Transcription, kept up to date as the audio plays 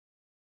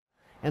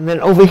And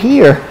then over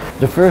here,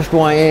 the first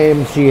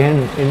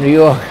YMCA in New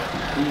York.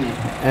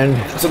 And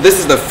so this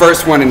is the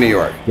first one in New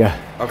York? Yeah.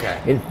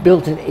 Okay. It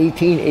built in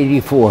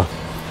 1884.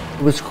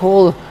 It was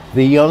called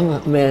the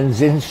Young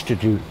Men's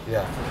Institute.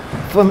 Yeah.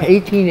 From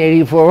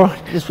 1884,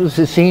 this was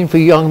the scene for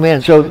young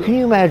men. So can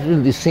you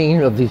imagine the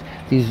scene of these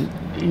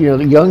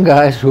young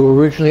guys who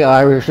were originally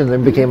Irish and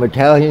then became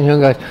Italian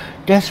young guys,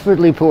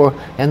 desperately poor,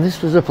 and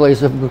this was a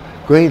place of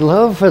great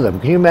love for them.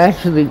 Can you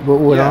imagine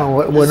what went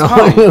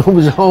on? It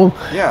was home.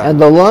 Yeah.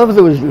 And the love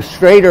that was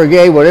straight or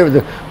gay,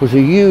 whatever, was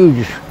a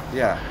huge,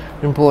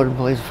 important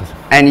place for them.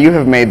 And you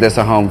have made this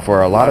a home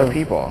for a lot of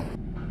people.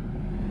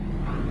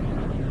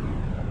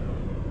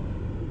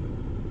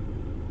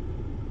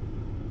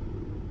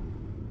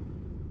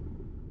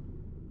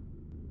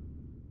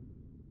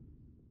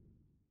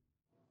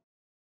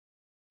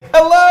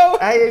 Hello!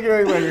 How you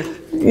doing, Roger?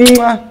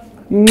 Mwah,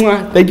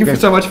 mwah. Thank you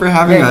so much for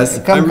having us.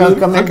 Come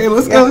in. Okay,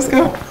 let's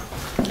go.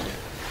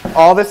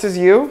 All this is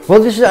you?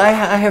 Well, I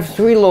have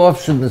 3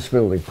 lofts in this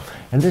building,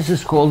 and this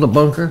is called the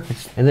bunker.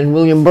 And then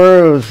William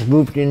Burroughs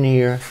moved in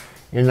here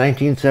in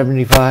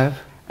 1975,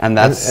 and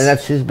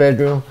that's his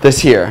bedroom. This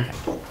here.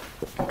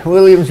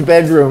 William's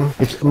bedroom.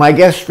 It's my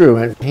guest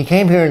room, and he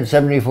came here in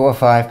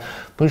 74-5.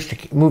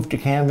 Moved to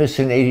Kansas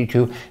in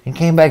 82 and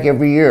came back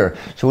every year.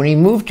 So when he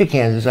moved to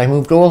Kansas, I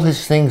moved all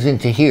his things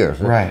into here.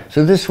 Right.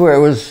 So this is where it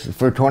was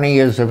for 20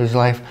 years of his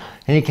life.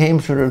 And he came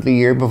sort of the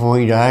year before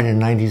he died in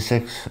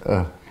 96,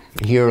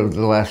 here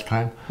the last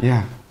time.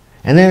 Yeah.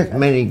 And then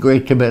many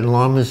great Tibetan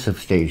lamas have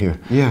stayed here.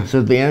 Yeah.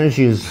 So the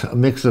energy is a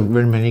mix of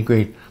many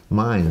great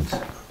minds.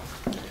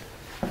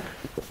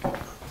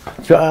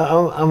 So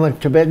I'm a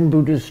Tibetan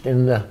Buddhist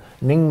in the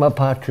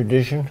Nyingma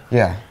tradition.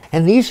 Yeah.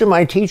 And these are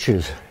my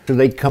teachers. So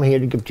they come here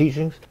to give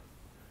teachings.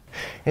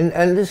 And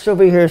this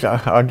over here is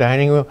our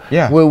dining room.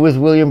 Yeah. We're with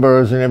William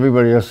Burroughs and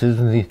everybody else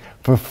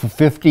for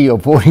 50 or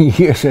 40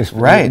 years.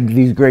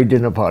 These great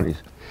dinner parties.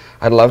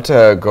 I'd love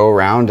to go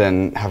around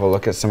and have a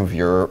look at some of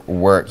your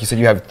work. You said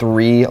you have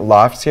 3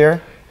 lofts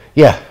here?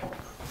 Yeah.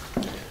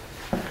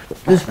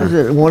 This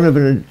was one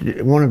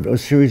of a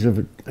series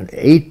of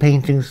 8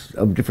 paintings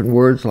of different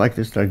words like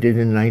this that I did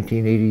in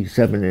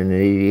 1987 and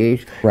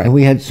 88. Right. And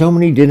we had so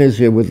many dinners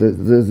here with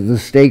the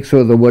steaks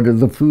or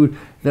the food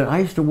that I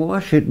used to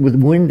wash it with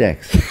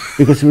Windex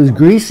because it was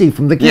greasy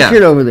from the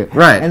kitchen over there.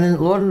 Right. And then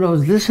Lord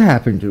knows this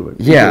happened to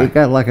it. Yeah. It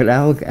got like an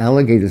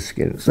alligator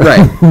skin. So.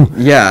 Right.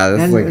 Yeah.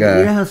 That's and like you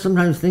know how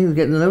sometimes things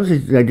get in those.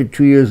 I did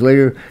 2 years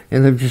later,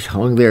 and they've just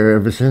hung there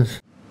ever since.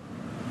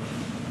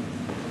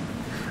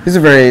 These are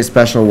very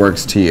special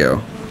works to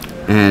you.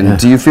 And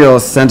do you feel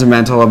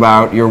sentimental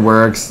about your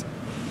works?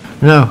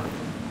 No.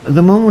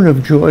 The moment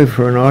of joy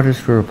for an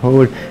artist or a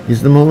poet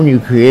is the moment you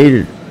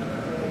created.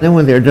 Then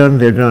when they're done,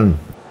 they're done.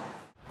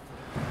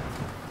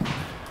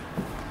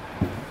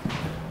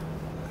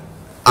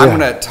 I'm going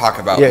to talk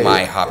about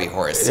my hobby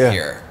horse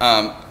here.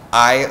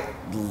 I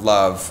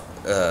love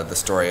the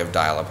story of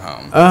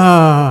Dial-A-Poem.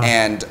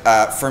 And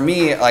for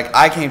me, like,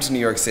 I came to New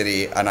York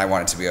City and I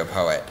wanted to be a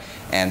poet.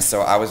 And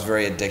so I was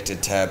very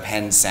addicted to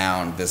Pen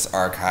Sound, this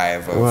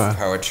archive of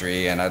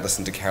poetry, and I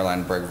listened to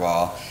Caroline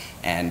Bergvall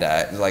and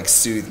like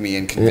soothed me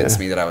and convinced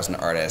me that I was an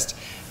artist.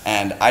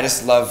 And I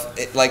just love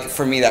it. Like,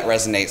 for me, that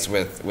resonates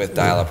with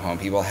Dial-A-Poem,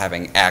 people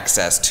having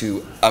access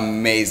to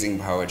amazing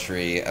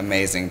poetry,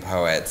 amazing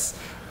poets.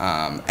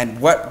 And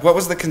what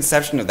was the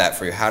conception of that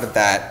for you? How did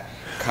that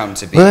come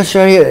to be? Well, let's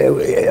tell you,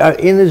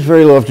 in this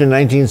very loft in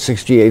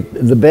 1968,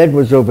 the bed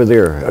was over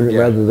there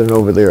rather than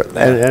over there.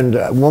 And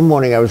one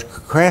morning I was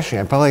crashing.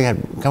 I probably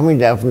had coming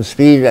down from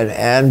speed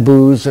and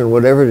booze and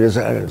whatever it is.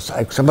 And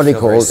like somebody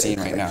called.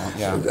 Right now.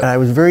 Yeah. And I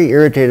was very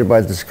irritated by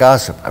this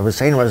gossip. I was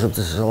saying to myself,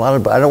 "This is a lot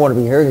of. I don't want to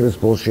be hearing this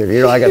bullshit."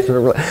 You know, I got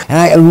sort of,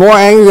 and the more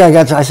angry I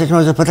got, I said to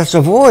myself, "But that's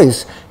a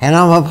voice, and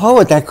I'm a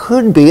poet. That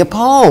could be a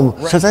poem."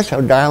 Right. So that's how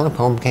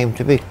Dial-A-Poem came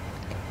to be.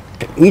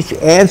 Each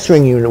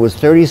answering unit was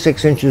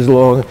 36 inches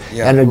long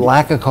and a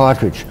lacquer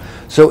cartridge.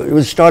 So it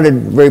was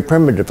started very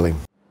primitively.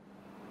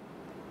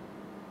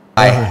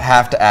 I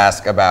have to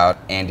ask about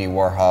Andy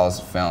Warhol's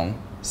film,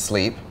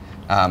 Sleep,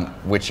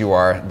 which you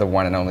are the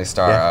one and only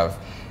star of.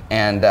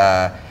 And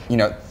you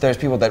know, there's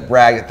people that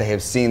brag that they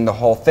have seen the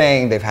whole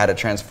thing, they've had a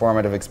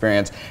transformative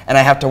experience, and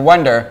I have to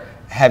wonder,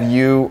 have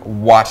you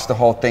watched the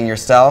whole thing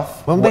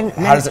yourself? Well,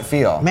 how does it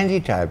feel?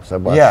 Many times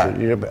I've watched it,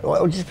 you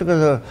know, just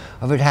because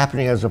of it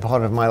happening as a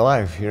part of my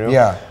life, you know.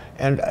 Yeah.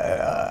 And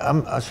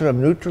I'm sort of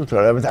neutral to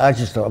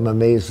it. I'm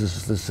amazed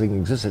this thing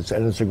exists,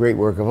 and it's a great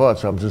work of art.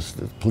 So I'm just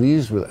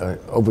pleased with,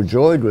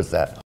 overjoyed with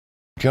that.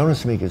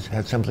 Jonas Mekas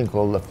had something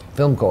called the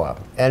Film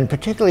Co-op, and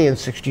particularly in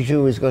 '62, he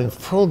was going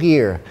full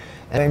gear.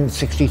 And in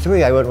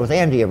 '63, I went with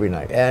Andy every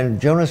night, and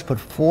Jonas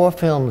put 4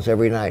 films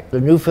every night. The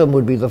new film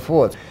would be the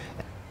 4th.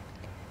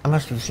 I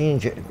must have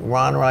seen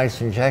Ron Rice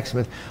and Jack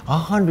Smith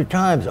 100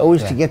 times,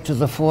 always to get to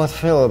the 4th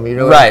film, you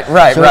know. Right.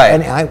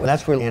 And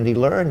that's where Andy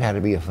learned how to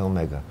be a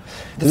filmmaker.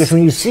 Because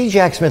when you see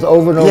Jack Smith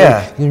over and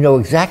over, you know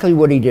exactly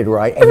what he did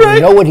right, and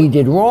you know what he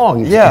did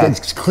wrong.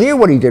 It's clear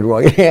what he did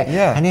wrong.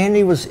 And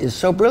Andy is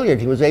so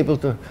brilliant, he was able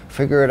to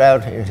figure it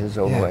out in his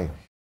own way.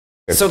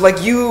 So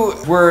like you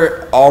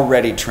were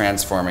already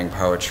transforming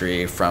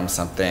poetry from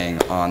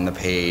something on the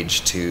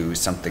page to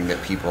something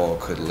that people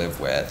could live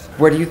with.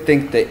 Where do you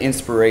think the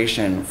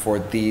inspiration for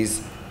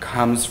these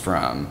comes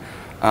from?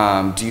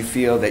 Do you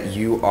feel that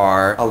you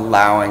are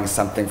allowing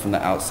something from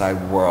the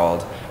outside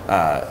world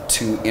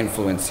to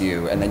influence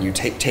you, and then you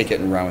take it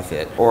and run with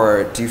it?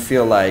 Or do you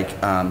feel like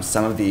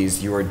some of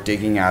these you are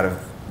digging out of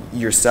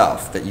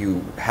yourself, that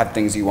you have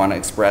things you want to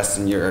express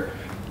and you're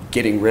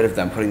getting rid of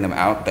them, putting them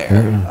out there?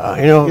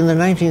 You know, in the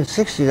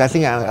 1960s, I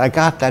think I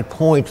got that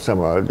point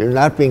somewhere.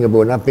 Not being a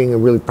Buddhist, not being a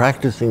really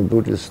practicing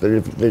Buddhist,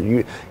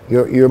 that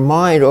your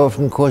mind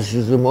often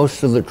causes you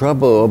most of the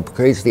trouble or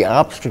creates the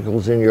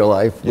obstacles in your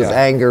life with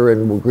anger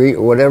and greed,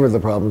 or whatever the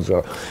problems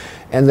are.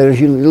 And that if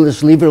you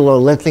just leave it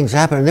alone, let things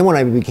happen. And then when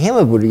I became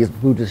a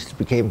Buddhist, it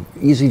became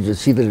easy to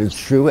see that it's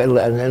true. And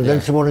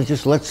then someone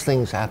just lets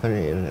things happen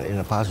in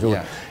a positive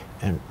way.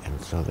 And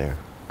so there.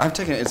 I've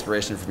taken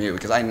inspiration from you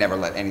because I never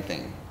let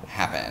anything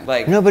happen.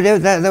 Like, no, but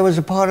that was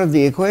a part of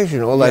the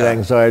equation, all that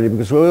anxiety,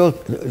 because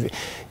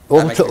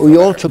we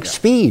all took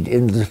speed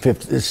in the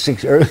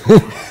 60s.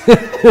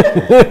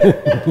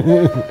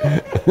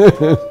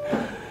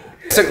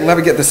 So let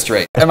me get this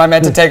straight. Am I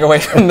meant to take away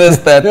from this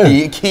that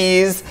the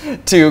keys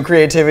to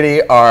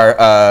creativity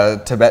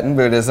are Tibetan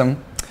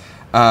Buddhism,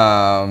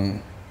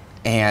 and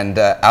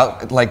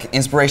like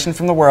inspiration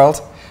from the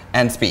world,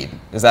 and speed?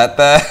 Is that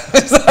the?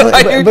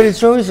 But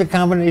it's always a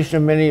combination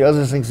of many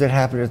other things that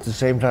happen at the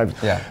same time.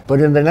 Yeah. But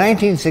in the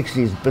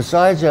 1960s,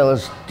 besides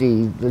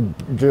LSD, the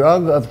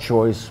drug of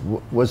choice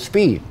was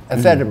speed,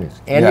 amphetamines.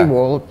 Andy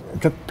Warhol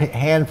took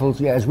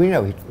handfuls. As we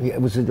know,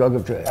 it was a drug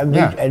of choice,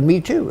 and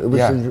me too. It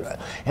was,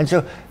 and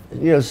so.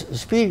 You know,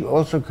 speed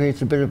also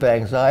creates a bit of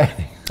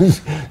anxiety.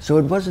 So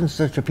it wasn't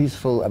such a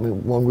peaceful, I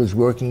mean, one was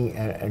working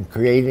and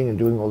creating and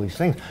doing all these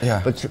things.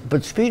 Yeah.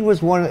 But speed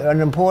was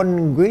an important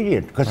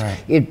ingredient, because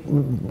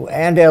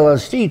and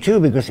LSD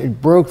too, because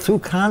it broke through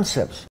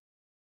concepts.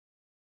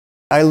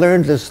 I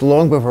learned this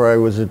long before I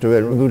was a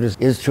Tibetan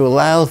Buddhist, is to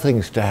allow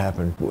things to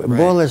happen.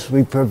 More or less,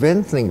 we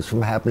prevent things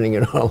from happening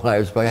in our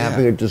lives by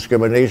having a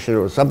discrimination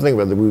or something,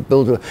 whether we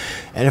build it.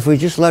 And if we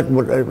just let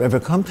whatever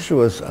comes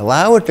to us,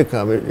 allow it to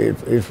come,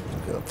 it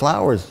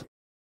flowers.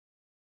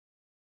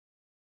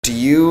 Do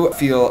you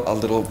feel a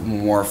little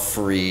more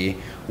free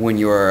when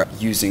you're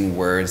using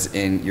words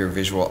in your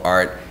visual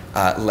art?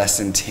 Less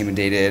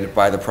intimidated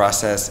by the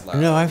process?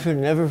 No, I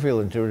never feel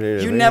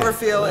intimidated. You never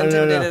feel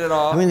intimidated at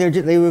all? I mean,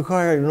 they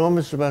require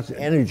enormous amounts of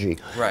energy.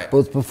 Right.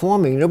 Both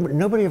performing,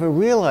 nobody ever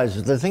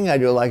realizes the thing I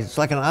do. Like, it's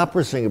like an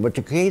opera singer, but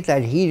to create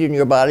that heat in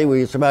your body where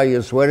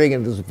you're sweating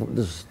and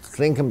this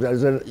thing comes out,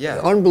 it's an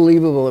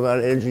unbelievable amount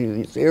of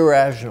energy. It's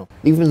irrational.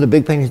 Even the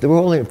big paintings, they were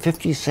only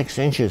 56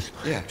 inches.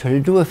 Yeah. So to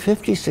do a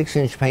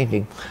 56-inch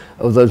painting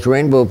of those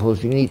rainbow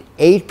poles, you need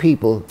 8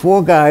 people,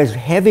 4 guys,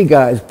 heavy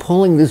guys,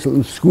 pulling this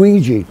little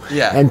squeegee,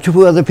 and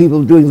 2 other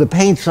people doing the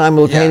paint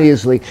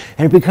simultaneously,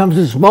 and it becomes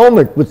this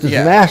moment with this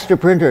master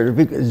printer.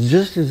 It's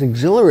just as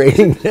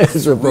exhilarating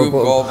as a Rube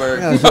Goldberg.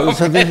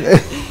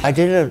 I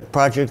did a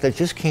project that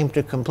just came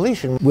to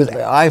completion with the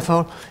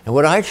iPhone, and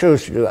what I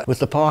chose to do with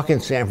the park in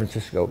San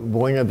Francisco,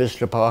 Buena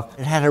Vista Park,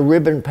 it had a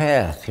ribbon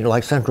path, you know,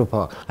 like Central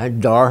Park, and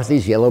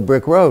Dorothy's Yellow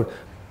Brick Road.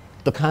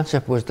 The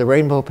concept was the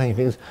rainbow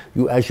paintings,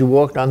 as you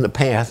walked on the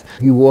path,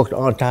 you walked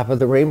on top of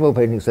the rainbow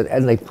paintings,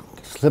 and they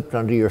slipped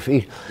under your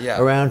feet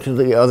around to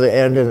the other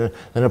end, and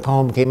a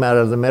poem came out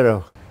of the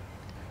meadow.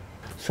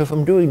 So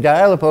from doing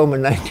Dial-A-Poem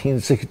in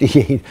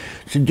 1968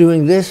 to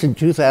doing this in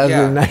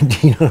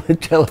 2019 on a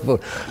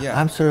telephone,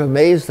 I'm sort of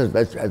amazed at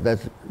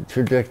that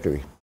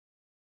trajectory.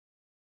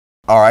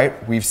 All right,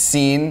 we've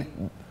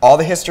seen all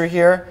the history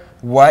here.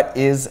 What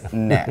is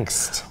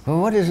next?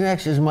 Well, what is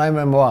next is my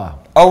memoir.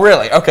 Oh,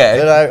 really? Okay.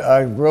 That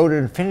I wrote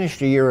and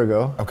finished a year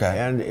ago. Okay.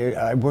 And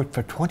I worked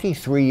for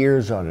 23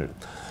 years on it.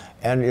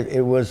 And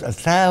it was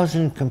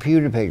 1,000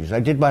 computer pages. I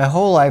did my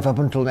whole life up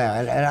until now.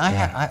 And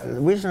the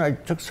reason I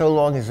took so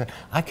long is that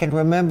I can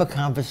remember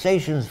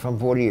conversations from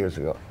 40 years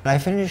ago. I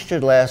finished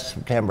it last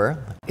September.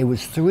 It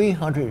was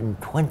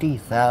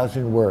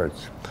 320,000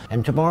 words.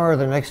 And tomorrow,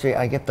 the next day,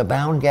 I get the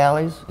bound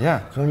galleys.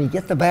 Yeah. So when you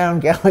get the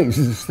bound galleys,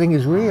 this thing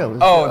is real.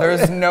 Oh,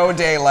 there's no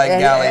day like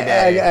Galley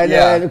Day.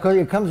 And of course,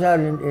 it comes out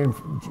in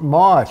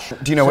March.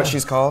 Do you know what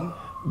she's called?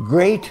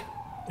 Great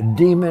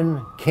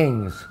Demon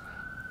Kings.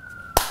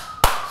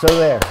 So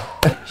there.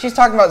 She's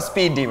talking about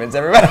speed demons,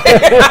 everybody.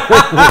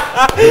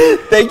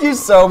 Thank you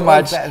so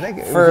much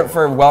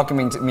for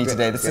welcoming me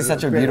today. This is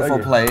such a beautiful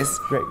place.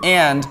 Great.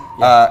 And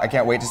I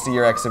can't wait to see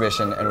your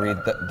exhibition and read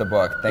the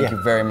book. Thank you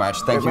very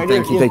much. Thank you.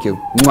 Thank you. Thank you.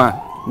 Mwah.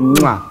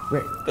 Mwah.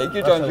 Great. Thank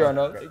you,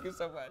 Giorno. Thank you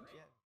so much.